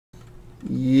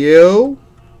Yo,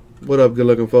 what up, good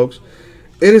looking folks?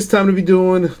 It is time to be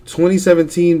doing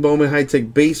 2017 Bowman High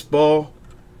Tech Baseball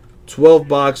 12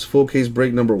 box full case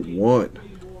break number 1.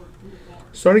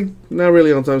 Starting not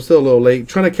really on time, still a little late.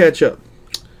 Trying to catch up.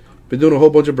 Been doing a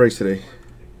whole bunch of breaks today.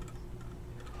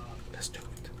 Let's do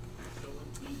it.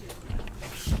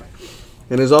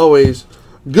 And as always,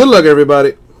 good luck,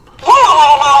 everybody.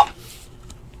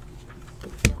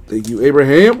 Thank you,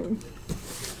 Abraham.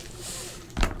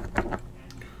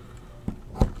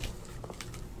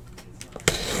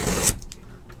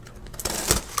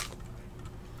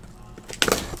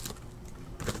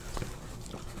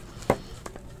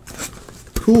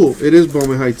 Cool. It is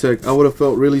Bowman High Tech. I would have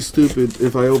felt really stupid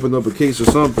if I opened up a case or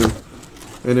something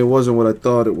and it wasn't what I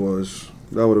thought it was.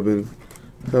 That would have been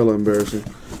hella embarrassing.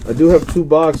 I do have 2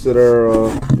 boxes that are a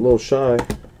little shy.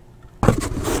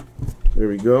 There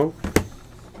we go.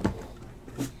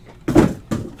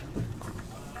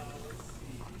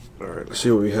 Alright, let's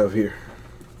see what we have here.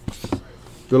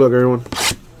 Good luck, everyone.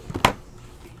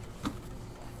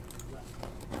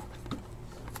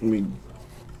 Let me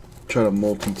try to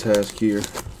multitask here.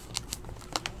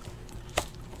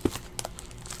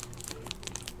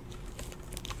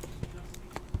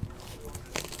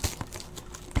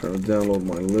 Trying to download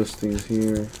my listings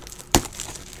here.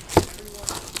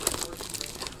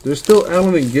 There's still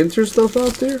Allen and Ginter stuff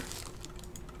out there?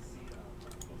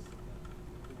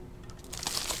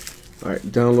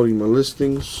 Alright, downloading my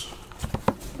listings.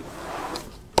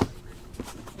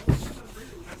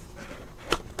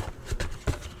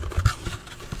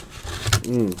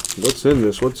 What's in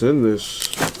this? What's in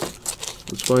this?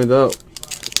 Let's find out.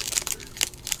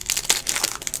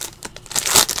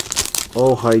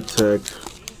 Oh, High Tech.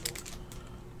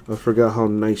 I forgot how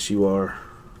nice you are.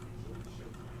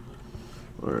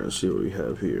 Alright, let's see what we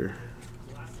have here.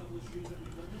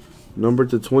 Number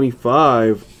to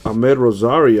 25, Ahmed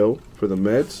Rosario for the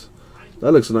Mets.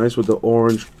 That looks nice with the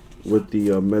orange, with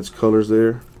the Mets colors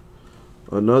there.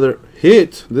 Another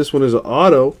hit. This one is an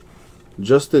auto.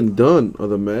 Justin Dunn of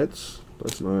the Mets.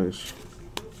 That's nice.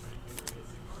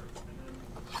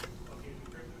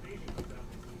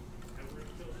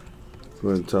 Go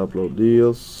ahead and top load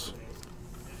deals.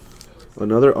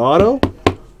 Another auto.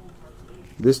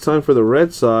 This time for the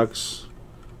Red Sox.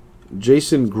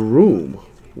 Jason Groom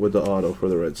with the auto for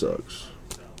the Red Sox.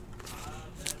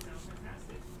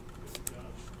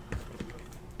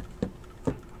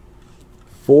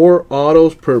 Four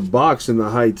autos per box in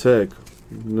the High Tech.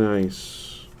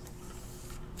 Nice.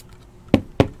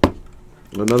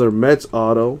 Another Mets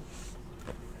auto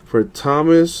for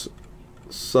Thomas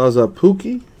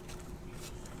Sazapuki.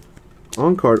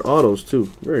 On-card autos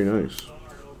too. Very nice.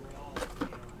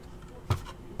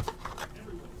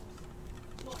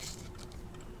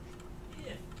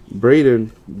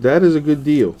 Braden, that is a good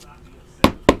deal.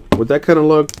 With that kind of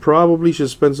luck, probably should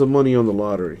spend some money on the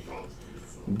lottery.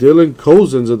 Dylan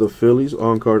Cozens of the Phillies,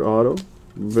 on-card auto.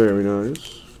 Very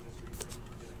nice.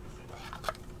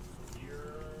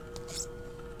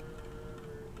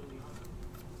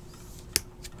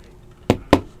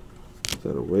 Put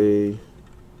that away.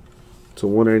 To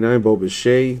 199, Bo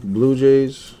Bichette, Blue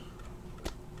Jays.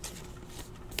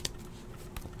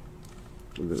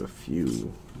 And then a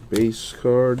few base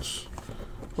cards.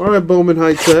 Alright, Bowman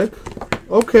High Tech.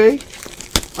 Okay.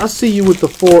 I see you with the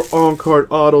 4 on-card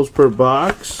autos per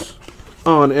box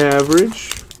on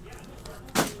average.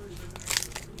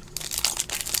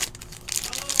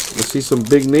 Let's see some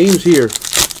big names here.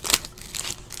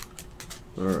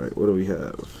 Alright, what do we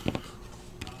have?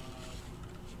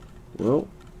 Well,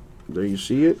 there you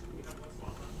see it.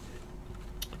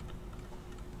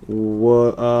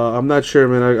 Well, I'm not sure,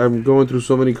 man. I'm going through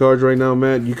so many cards right now,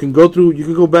 Matt. You can go through. You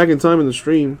can go back in time in the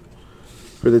stream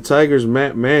for the Tigers.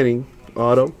 Matt Manning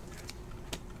auto.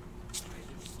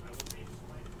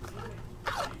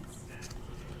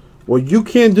 Well, you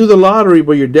can't do the lottery,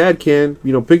 but your dad can.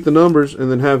 You know, pick the numbers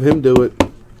and then have him do it.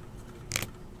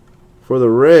 For the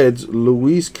Reds,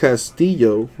 Luis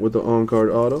Castillo with the on-card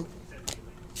auto.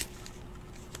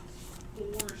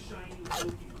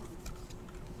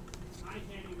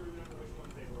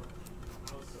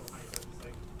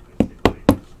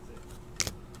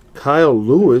 Kyle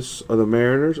Lewis of the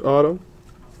Mariners auto.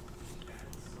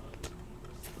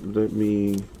 Let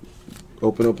me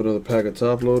open up another pack of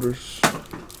top loaders.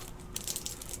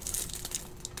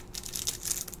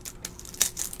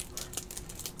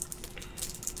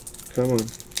 Come on.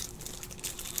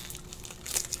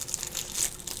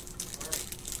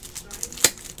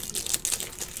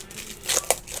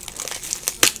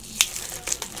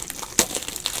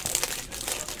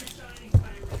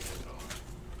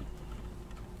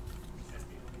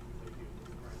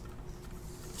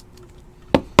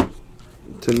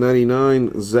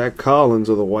 /99 Zach Collins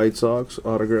of the White Sox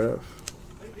autograph.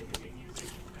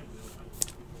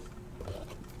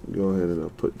 Go ahead and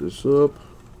I'll put this up.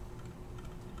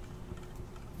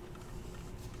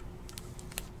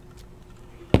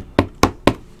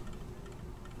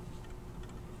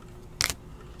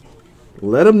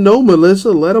 Let them know,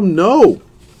 Melissa. Let them know.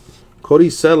 Cody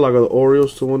Sedlock of the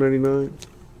Orioles /199.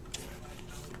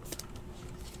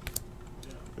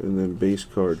 And then base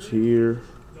cards here.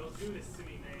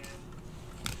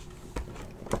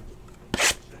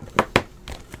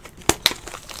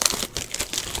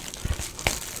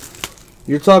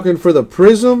 You're talking for the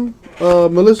Prism,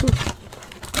 Melissa?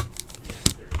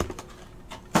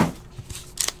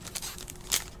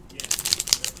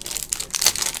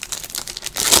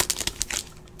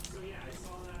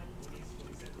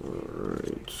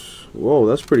 Alright. Whoa,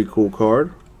 that's a pretty cool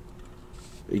card.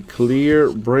 A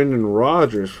clear Brendan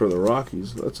Rodgers for the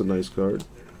Rockies. That's a nice card.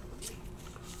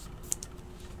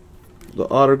 The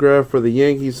autograph for the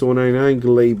Yankees /199,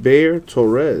 Gleyber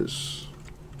Torres.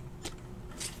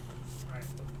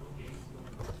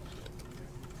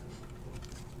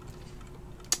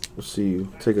 Let's see,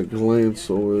 take a glance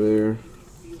over there.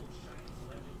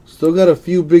 Still got a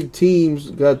few big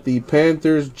teams. Got the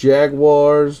Panthers,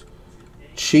 Jaguars,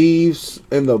 Chiefs,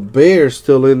 and the Bears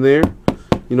still in there.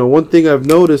 You know, one thing I've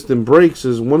noticed in breaks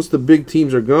is once the big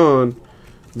teams are gone,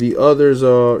 the others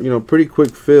are, you know, pretty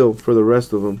quick fill for the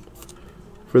rest of them.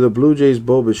 For the Blue Jays,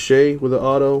 Bo Bichette with the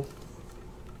auto.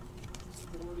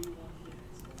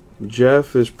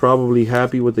 Jeff is probably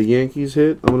happy with the Yankees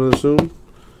hit, I'm going to assume.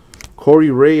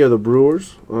 Corey Ray of the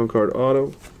Brewers, on-card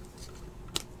auto.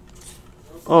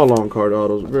 All on-card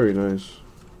autos, very nice.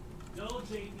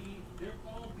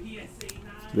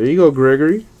 There you go,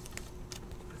 Gregory.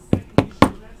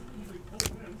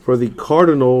 For the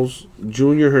Cardinals,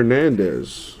 Junior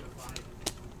Hernandez.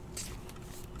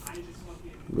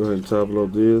 Go ahead and top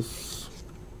load this.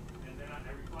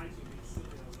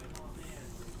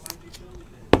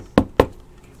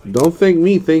 Don't thank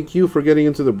me, thank you for getting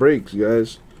into the breaks,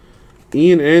 guys.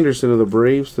 Ian Anderson of the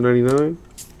Braves /99.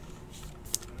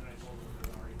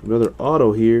 Another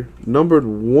auto here. Numbered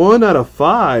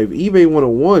 1/5. eBay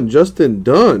 101. Justin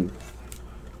Dunn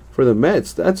for the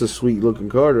Mets. That's a sweet looking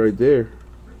card right there.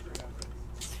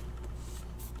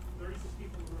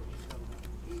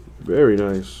 Very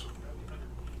nice.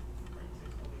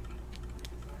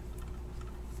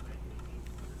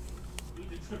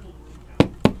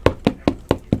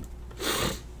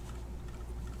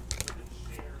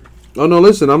 Oh no!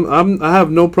 Listen, I have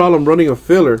no problem running a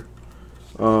filler.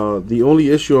 The only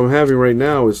issue I'm having right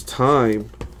now is time.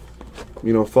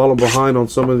 You know, falling behind on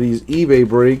some of these eBay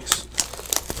breaks,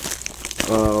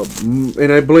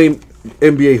 and I blame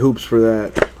NBA Hoops for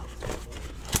that.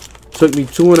 Took me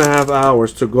 2.5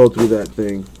 hours to go through that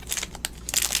thing.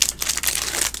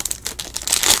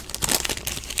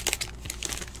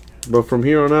 But from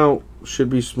here on out, should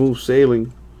be smooth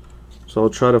sailing. So I'll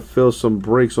try to fill some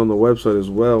breaks on the website as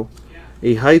well.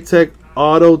 A high-tech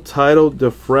auto title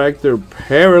diffractor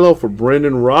parallel for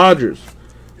Brendan Rodgers.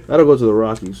 That'll go to the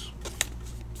Rockies.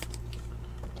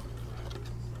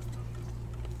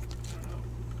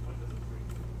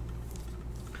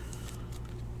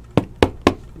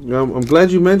 I'm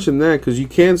glad you mentioned that because you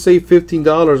can save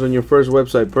 $15 on your first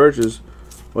website purchase.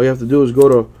 All you have to do is go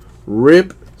to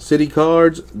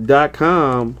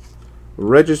ripcitycards.com,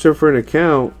 register for an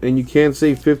account, and you can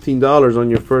save $15 on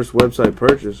your first website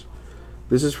purchase.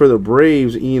 This is for the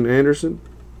Braves, Ian Anderson.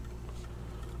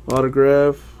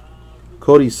 Autograph.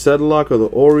 Cody Sedlock of the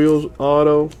Orioles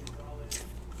auto.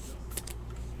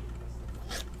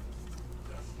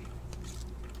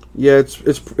 Yeah,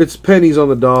 it's pennies on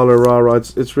the dollar, rah-rah.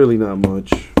 It's really not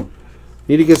much.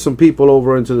 Need to get some people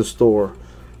over into the store.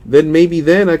 Then maybe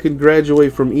then I could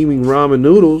graduate from eating ramen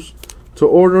noodles to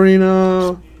ordering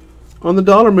on the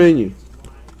dollar menu.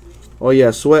 Oh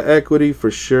yeah, sweat equity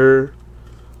for sure.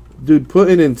 Dude,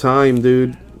 putting in time,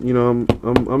 dude. You know,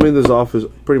 I'm in this office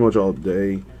pretty much all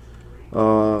day.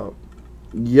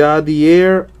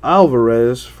 Yadier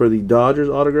Alvarez for the Dodgers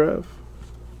autograph.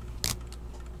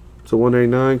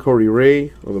 /199, Corey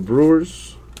Ray of the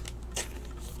Brewers.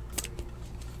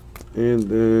 And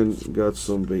then got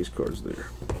some base cards there.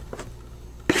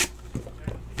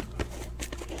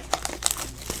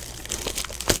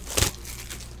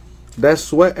 That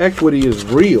sweat equity is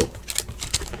real.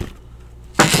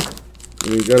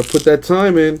 And you got to put that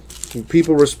time in. And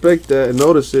people respect that and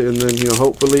notice it, and then, you know,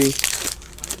 hopefully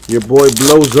your boy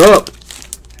blows up.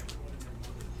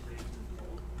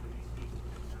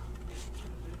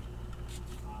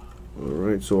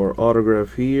 Alright, so our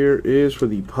autograph here is for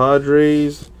the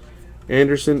Padres,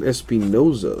 Anderson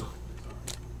Espinoza.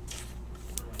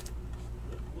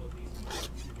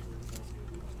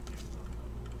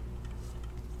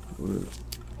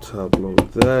 Top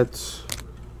load that.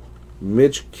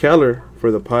 Mitch Keller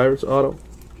for the Pirates auto.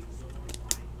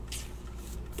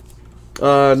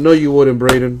 No, you wouldn't,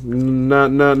 Braden.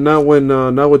 Not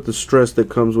with the stress that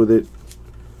comes with it.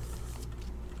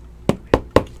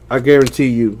 I guarantee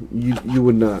you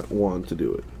would not want to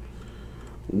do it.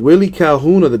 Willie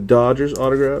Calhoun of the Dodgers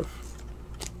autograph.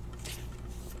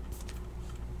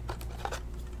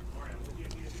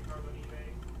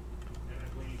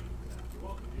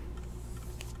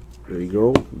 There you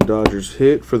go. Dodgers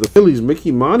hit for the Phillies.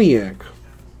 Mickey Moniak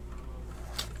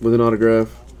with an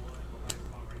autograph.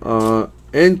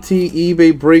 NT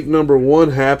eBay break number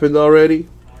 1 happened already.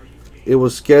 It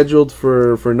was scheduled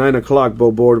for 9 o'clock,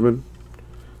 Bo Boardman.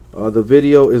 The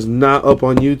video is not up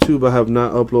on YouTube. I have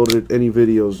not uploaded any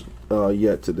videos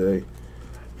yet today.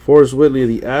 Forrest Whitley of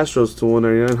the Astros to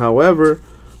 199. However,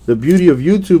 the beauty of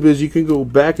YouTube is you can go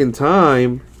back in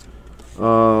time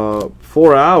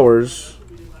 4 hours,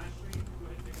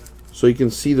 so you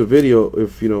can see the video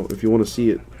if you want to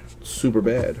see it super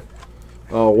bad.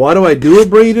 Why do I do it,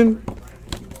 Braden?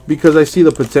 Because I see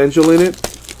the potential in it.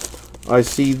 I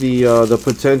see the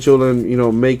potential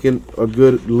in making a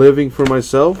good living for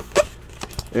myself,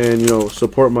 and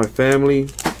support my family.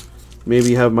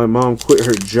 Maybe have my mom quit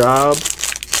her job.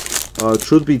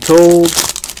 Truth be told,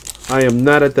 I am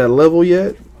not at that level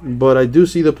yet, but I do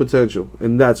see the potential,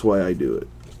 and that's why I do it.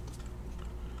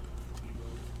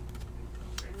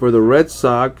 For the Red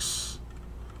Sox,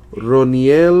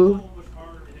 Roniel,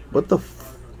 what the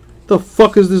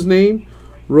fuck is this name?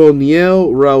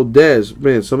 Roniel Raudez.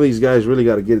 Man, some of these guys really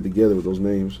got to get it together with those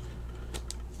names.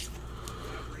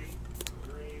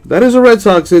 That is a Red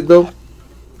Sox hit, though.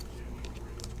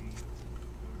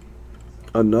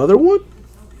 Another one?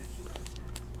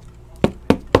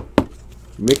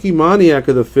 Mickey Moniak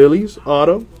of the Phillies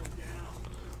auto.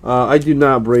 I do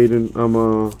not, Braden.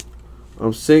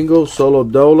 I'm single, solo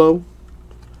dolo.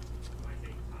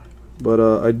 But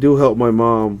I do help my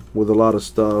mom with a lot of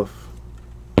stuff.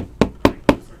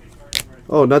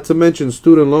 Oh, not to mention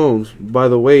student loans. By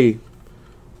the way,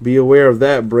 be aware of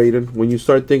that, Braden. When you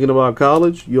start thinking about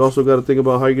college, you also got to think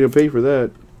about how you're going to pay for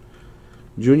that.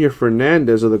 Junior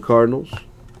Fernandez of the Cardinals.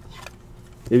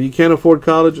 If you can't afford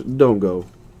college, don't go.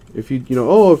 If I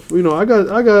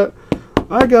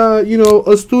got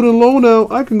a student loan now,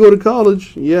 I can go to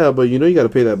college. Yeah, but you got to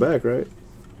pay that back, right?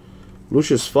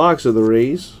 Lucius Fox of the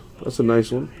Rays. That's a nice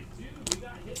one.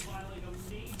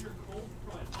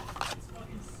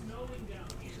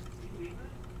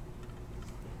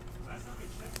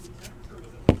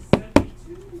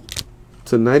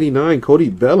 To 99, Cody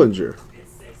Bellinger.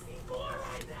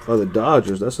 Oh, the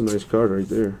Dodgers. That's a nice card right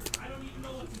there.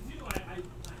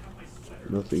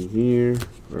 Nothing here.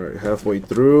 All right, halfway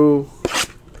through.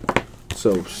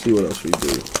 So, see what else we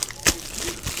do.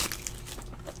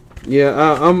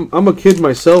 Yeah, I'm a kid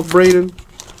myself, Braden.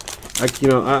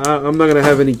 I'm not gonna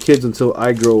have any kids until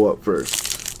I grow up first.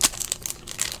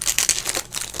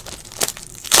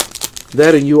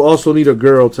 That, and you also need a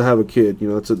girl to have a kid.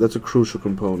 That's a crucial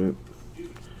component.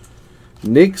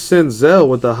 Nick Senzel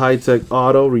with the high-tech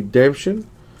auto redemption.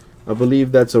 I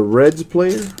believe that's a Reds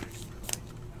player.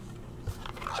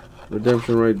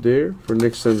 Redemption right there for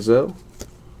Nick Senzel.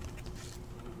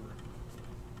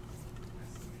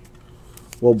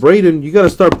 Well, Braden, you got to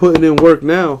start putting in work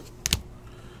now.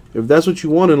 If that's what you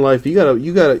want in life,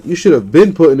 you should have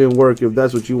been putting in work if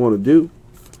that's what you want to do.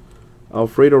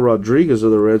 Alfredo Rodriguez of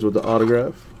the Reds with the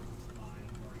autograph.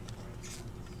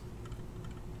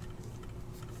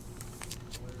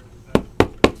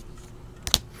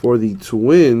 For the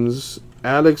Twins,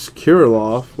 Alex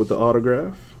Kirilloff with the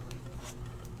autograph.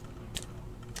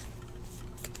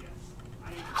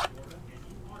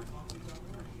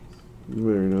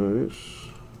 Very nice.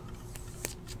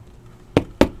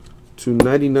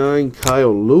 /99,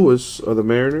 Kyle Lewis of the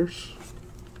Mariners.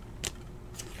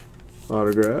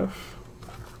 Autograph.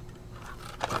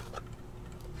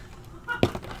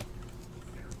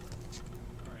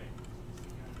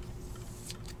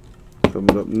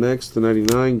 Coming up next,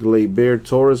 /99, Gleyber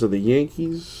Torres of the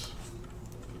Yankees.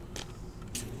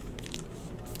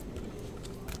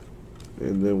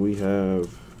 And then we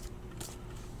have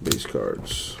base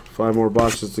cards. 5 more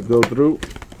boxes to go through.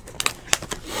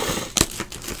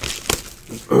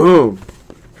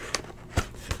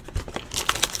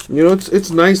 It's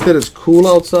nice that it's cool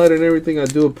outside and everything. I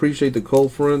do appreciate the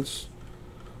cold fronts.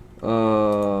 I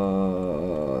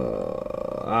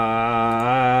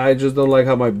just don't like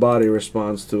how my body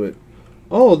responds to it.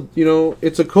 Oh, you know,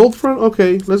 it's a cold front?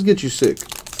 Okay, let's get you sick.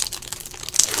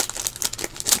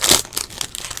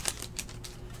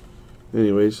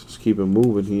 Anyways, let's keep it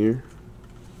moving here.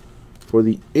 For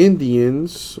the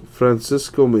Indians,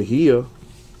 Francisco Mejia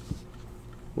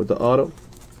with the auto.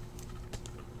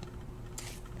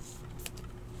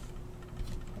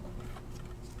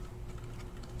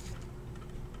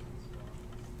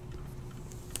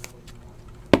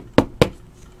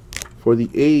 For the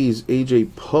A's,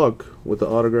 AJ Puck with the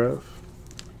autograph.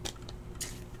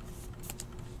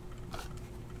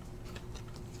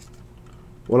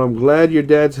 Well, I'm glad your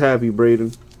dad's happy,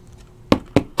 Braden.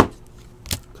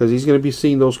 Because he's going to be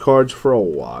seeing those cards for a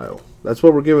while. That's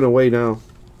what we're giving away now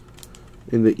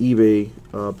in the eBay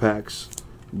packs.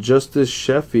 Justice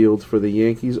Sheffield for the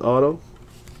Yankees auto.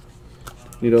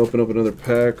 Need to open up another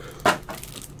pack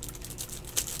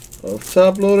of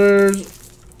top loaders.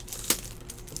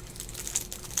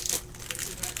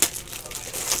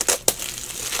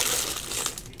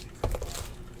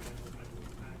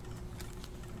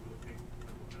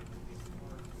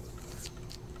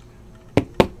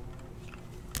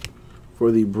 For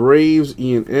the Braves,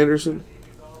 Ian Anderson.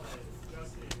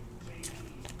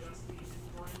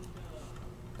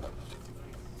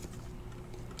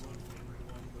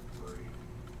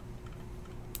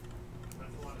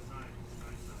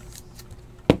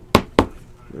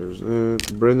 There's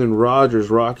that. Brendan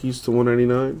Rodgers, Rockies to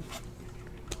 199.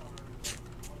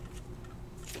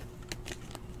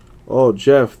 Oh,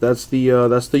 Jeff, that's the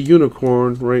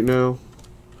unicorn right now.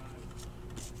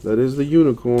 That is the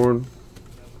unicorn.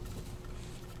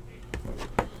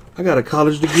 I got a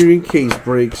college degree in case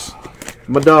breaks.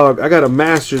 My dog, I got a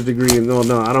master's degree in... No,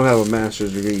 I don't have a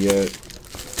master's degree yet.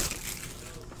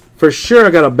 For sure I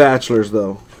got a bachelor's,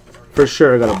 though. For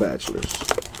sure I got a bachelor's.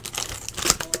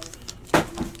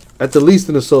 At the least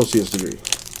an associate's degree.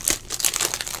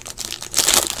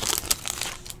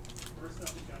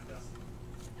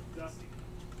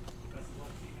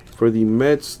 For the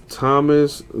Mets,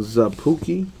 Thomas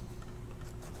Zapuki.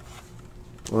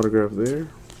 Autograph there.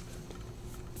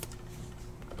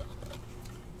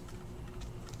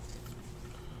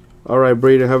 Alright,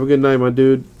 Braden, have a good night, my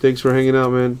dude. Thanks for hanging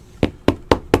out, man.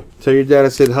 Tell your dad I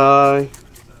said hi.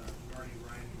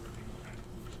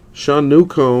 Sean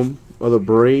Newcomb of the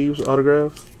Braves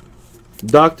autograph.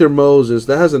 Dr. Moses.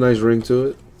 That has a nice ring to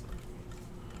it.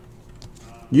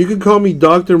 You can call me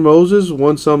Dr. Moses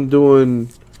once I'm doing,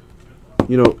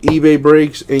 you know, eBay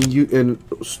breaks and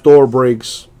store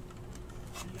breaks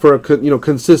for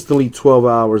consistently 12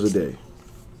 hours a day.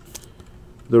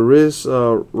 The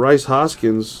Rice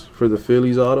Hoskins for the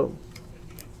Phillies auto.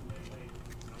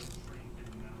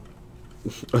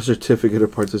 A certificate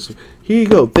of participation. Here you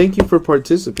go. Thank you for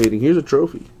participating. Here's a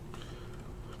trophy.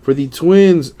 For the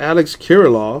Twins, Alex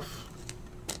Kirilloff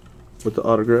with the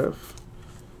autograph.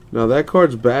 Now that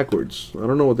card's backwards. I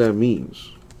don't know what that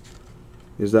means.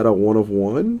 Is that a 1 of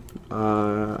 1?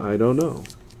 I don't know.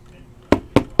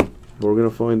 But we're going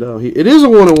to find out. It is a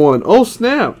 1 of 1. Oh,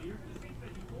 snap.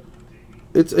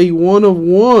 It's a 1 of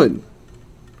 1.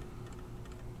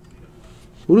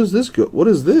 Who does this go? What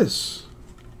is this?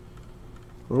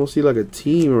 I don't see like a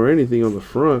team or anything on the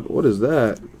front. What is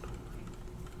that?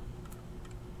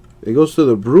 It goes to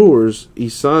the Brewers.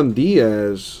 Isan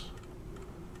Diaz.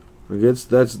 I guess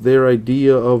that's their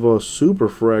idea of a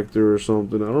superfractor or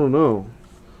something. I don't know.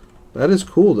 That is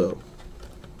cool though.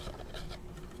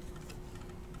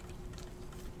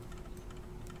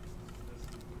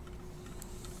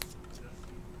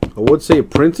 I would say a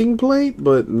printing plate,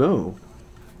 but no.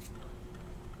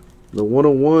 The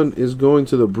 101 is going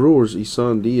to the Brewers,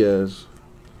 Isan Diaz.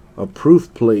 A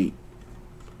proof plate.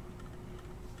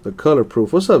 The color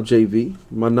proof. What's up, JV?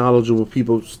 My knowledgeable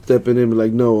people stepping in and be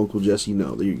like, no, Uncle Jesse,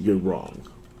 no, you're wrong.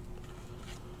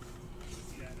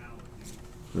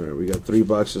 Alright, we got 3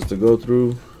 boxes to go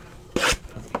through.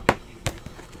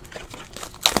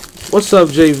 What's up,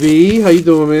 JV? How you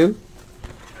doing, man?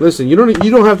 Listen, you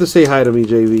don't have to say hi to me,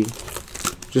 JV.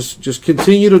 Just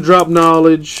continue to drop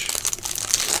knowledge,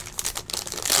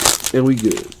 and we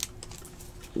good.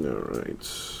 All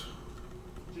right.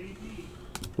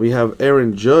 We have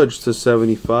Aaron Judge to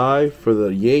 75 for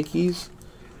the Yankees.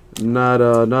 Not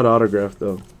autographed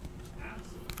though.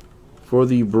 For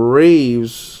the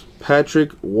Braves,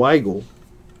 Patrick Weigel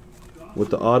with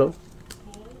the auto.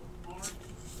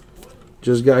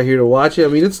 Just got here to watch it. I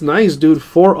mean, it's nice, dude.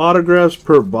 4 autographs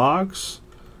per box.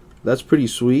 That's pretty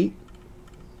sweet.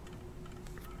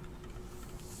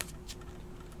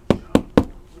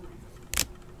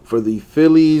 For the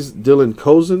Phillies, Dylan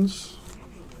Cousins.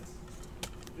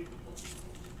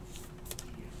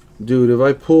 Dude, if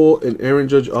I pull an Aaron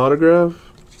Judge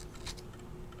autograph,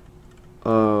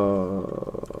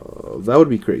 That would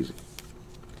be crazy.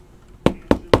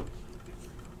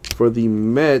 For the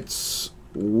Mets,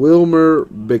 Wilmer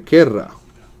Becerra.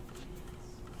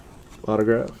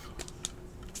 Autograph.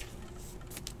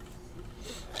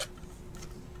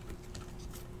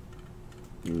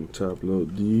 Top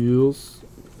load deals.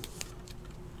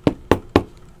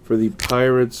 For the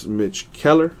Pirates, Mitch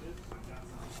Keller.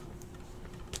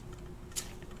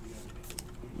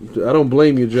 I don't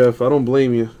blame you, Jeff. I don't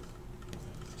blame you.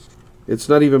 It's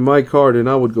not even my card, and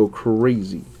I would go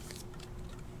crazy.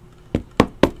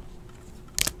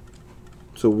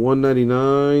 So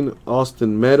 199,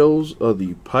 Austin Meadows of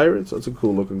the Pirates. That's a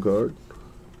cool looking card.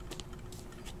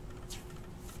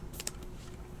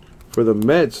 For the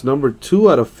Mets, number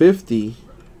 2/50.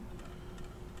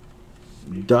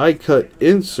 Die cut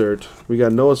insert. We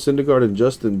got Noah Syndergaard and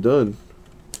Justin Dunn.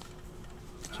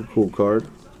 It's a cool card.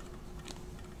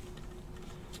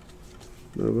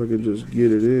 Now if I can just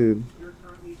get it in.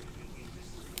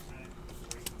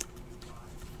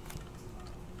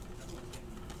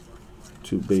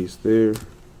 Two base there.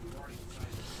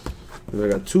 And I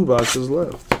got 2 boxes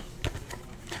left.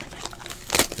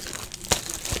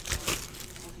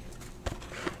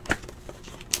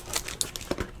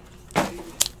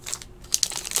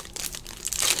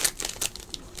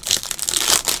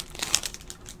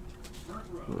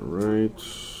 Alright.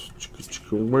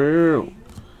 Wow.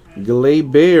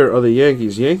 Gleyber of the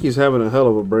Yankees. Yankees having a hell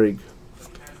of a break.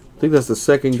 I think that's the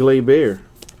second Gleyber.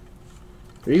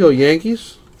 There you go,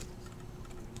 Yankees.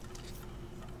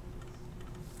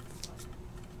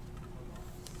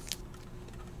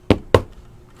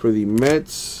 For the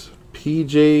Mets,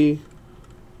 PJ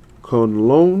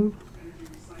Conlon.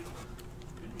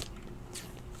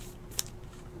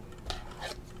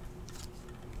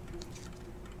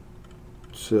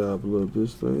 Top load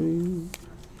this thing.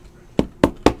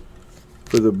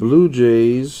 For the Blue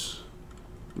Jays,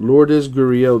 Lourdes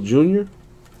Gurriel Jr.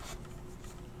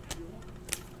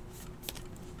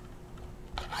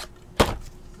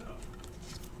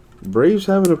 Braves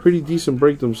having a pretty decent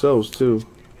break themselves too.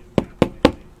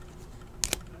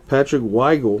 Patrick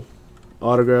Weigel,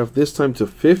 autograph this time to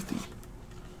 50.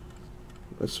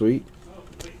 That's sweet.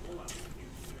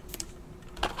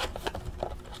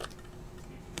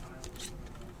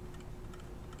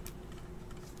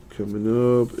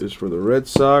 Coming up is for the Red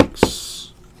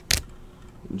Sox.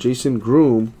 Jason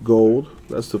Groom, gold.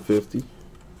 That's the 50.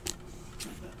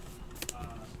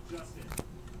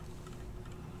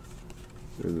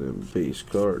 And then base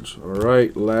cards. All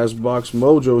right, last box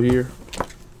mojo here.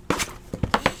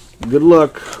 Good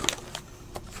luck.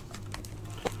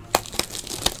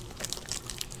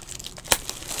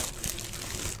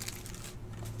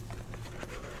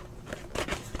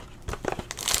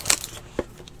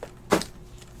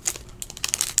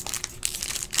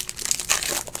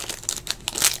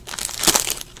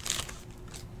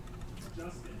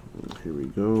 Here we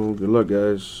go. Good luck,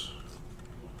 guys.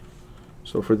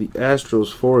 So for the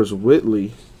Astros, Forrest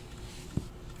Whitley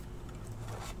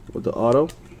with the auto.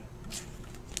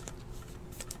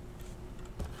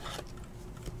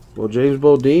 Well, James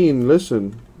Bodine,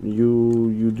 listen,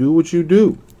 you do what you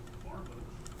do.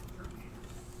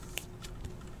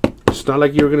 It's not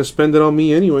like you were going to spend it on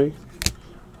me anyway.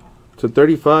 To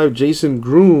 35, Jason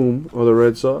Groom of the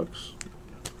Red Sox.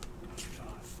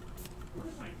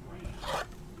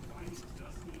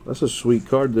 That's a sweet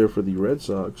card there for the Red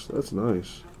Sox. That's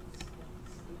nice.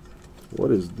 What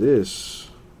is this?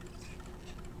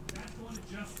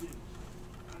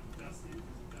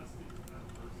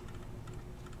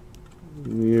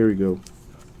 Here we go.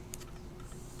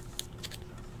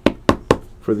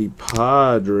 For the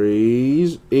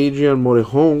Padres, Adrian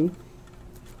Morejon.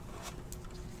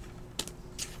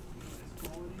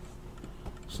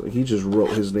 So he just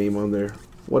wrote his name on there.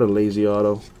 What a lazy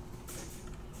auto.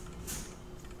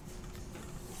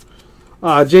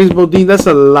 Ah, James Bodine, that's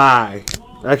a lie.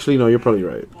 Actually, no, you're probably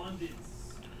right.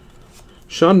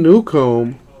 Sean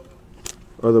Newcomb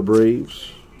of the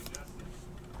Braves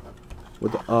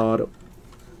with the auto.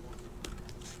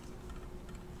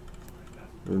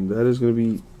 And that is going to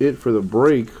be it for the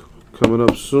break. Coming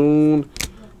up soon,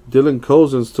 Dylan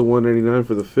Cousins to 199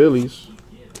 for the Phillies.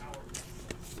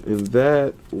 And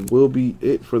that will be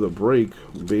it for the break.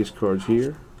 Base cards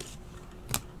here.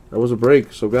 That was a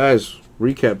break. So, guys,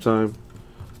 recap time.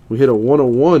 We hit a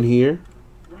 101 here.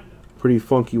 Pretty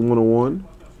funky 101.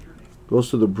 Goes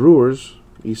to the Brewers,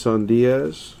 Isan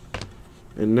Diaz.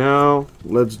 And now,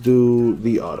 let's do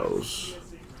the autos.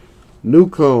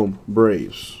 Newcomb,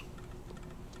 Braves.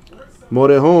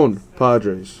 Morejon,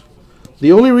 Padres.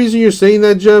 The only reason you're saying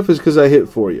that, Jeff, is because I hit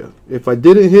for you. If I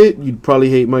didn't hit, you'd probably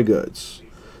hate my guts.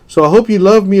 So I hope you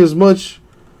love me as much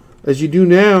as you do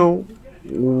now,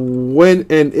 when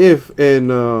and if,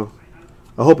 and I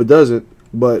hope it doesn't.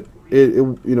 But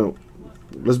you know,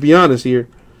 let's be honest here.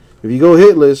 If you go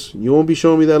hitless, you won't be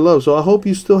showing me that love. So I hope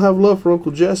you still have love for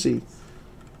Uncle Jesse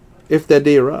if that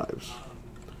day arrives.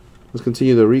 Let's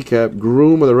continue the recap.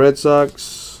 Groom of the Red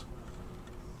Sox.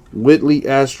 Whitley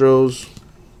Astros.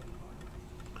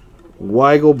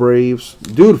 Weigel Braves.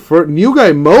 Dude, for new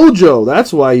guy Mojo.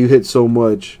 That's why you hit so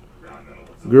much.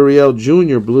 Gurriel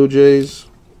Jr. Blue Jays.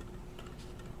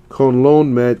 Conlon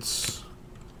Mets.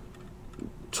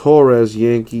 Torres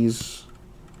Yankees.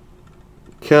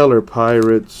 Keller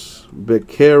Pirates.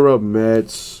 Becerra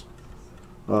Mets.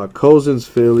 Cousins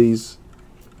Phillies.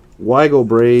 Weigel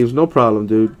Braves. No problem,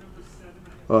 dude.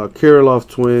 Kirilloff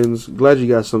Twins. Glad you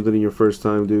got something in your first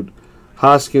time, dude.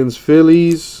 Hoskins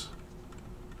Phillies.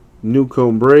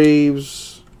 Newcomb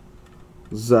Braves.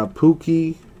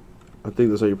 Zapuki. I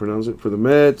think that's how you pronounce it. For the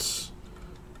Mets.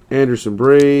 Anderson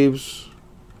Braves.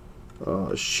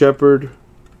 Shepard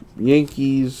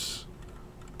Yankees.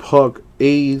 Puck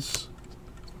A's.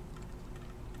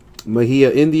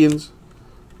 Mejia Indians.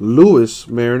 Lewis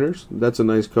Mariners. That's a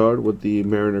nice card with the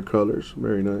Mariner colors.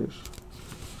 Very nice.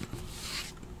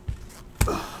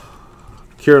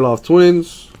 Kirilloff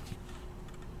Twins.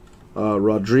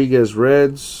 Rodriguez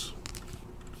Reds.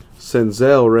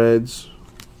 Senzel Reds.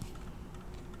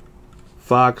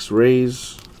 Fox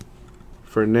Rays.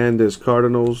 Fernandez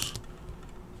Cardinals.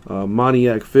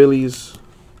 Moniak Phillies.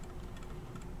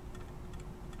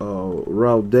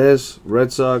 Raudez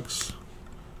Red Sox.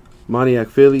 Moniak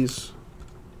Phillies.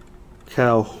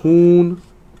 Calhoun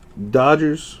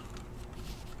Dodgers.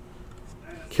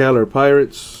 Keller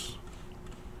Pirates.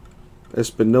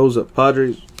 Espinoza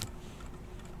Padres.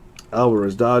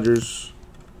 Alvarez Dodgers.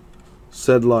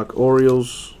 Sedlock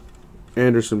Orioles.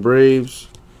 Anderson Braves.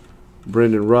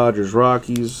 Brendan Rodgers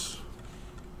Rockies.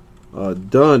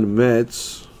 Dunn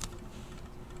Mets.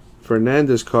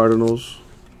 Fernandez Cardinals.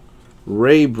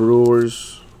 Ray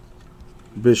Brewers.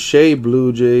 Bichet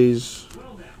Blue Jays.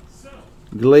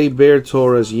 Gleyber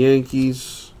Torres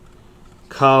Yankees.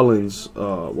 Collins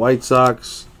White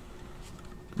Sox.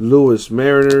 Lewis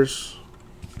Mariners.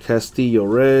 Castillo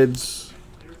Reds.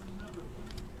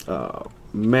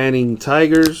 Manning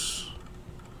Tigers.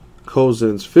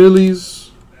 Cousins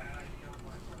Phillies.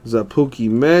 Zapuki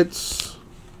Mets.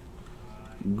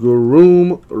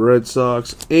 Groom Red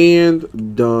Sox.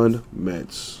 And Dunn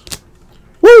Mets.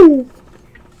 Woo!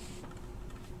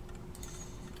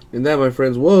 And that, my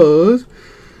friends, was...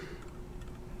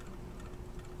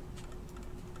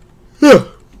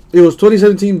 It was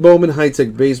 2017 Bowman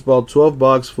High-Tech Baseball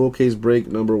 12-box full case break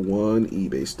number 1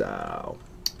 eBay style.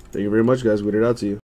 Thank you very much, guys. We read it out to you.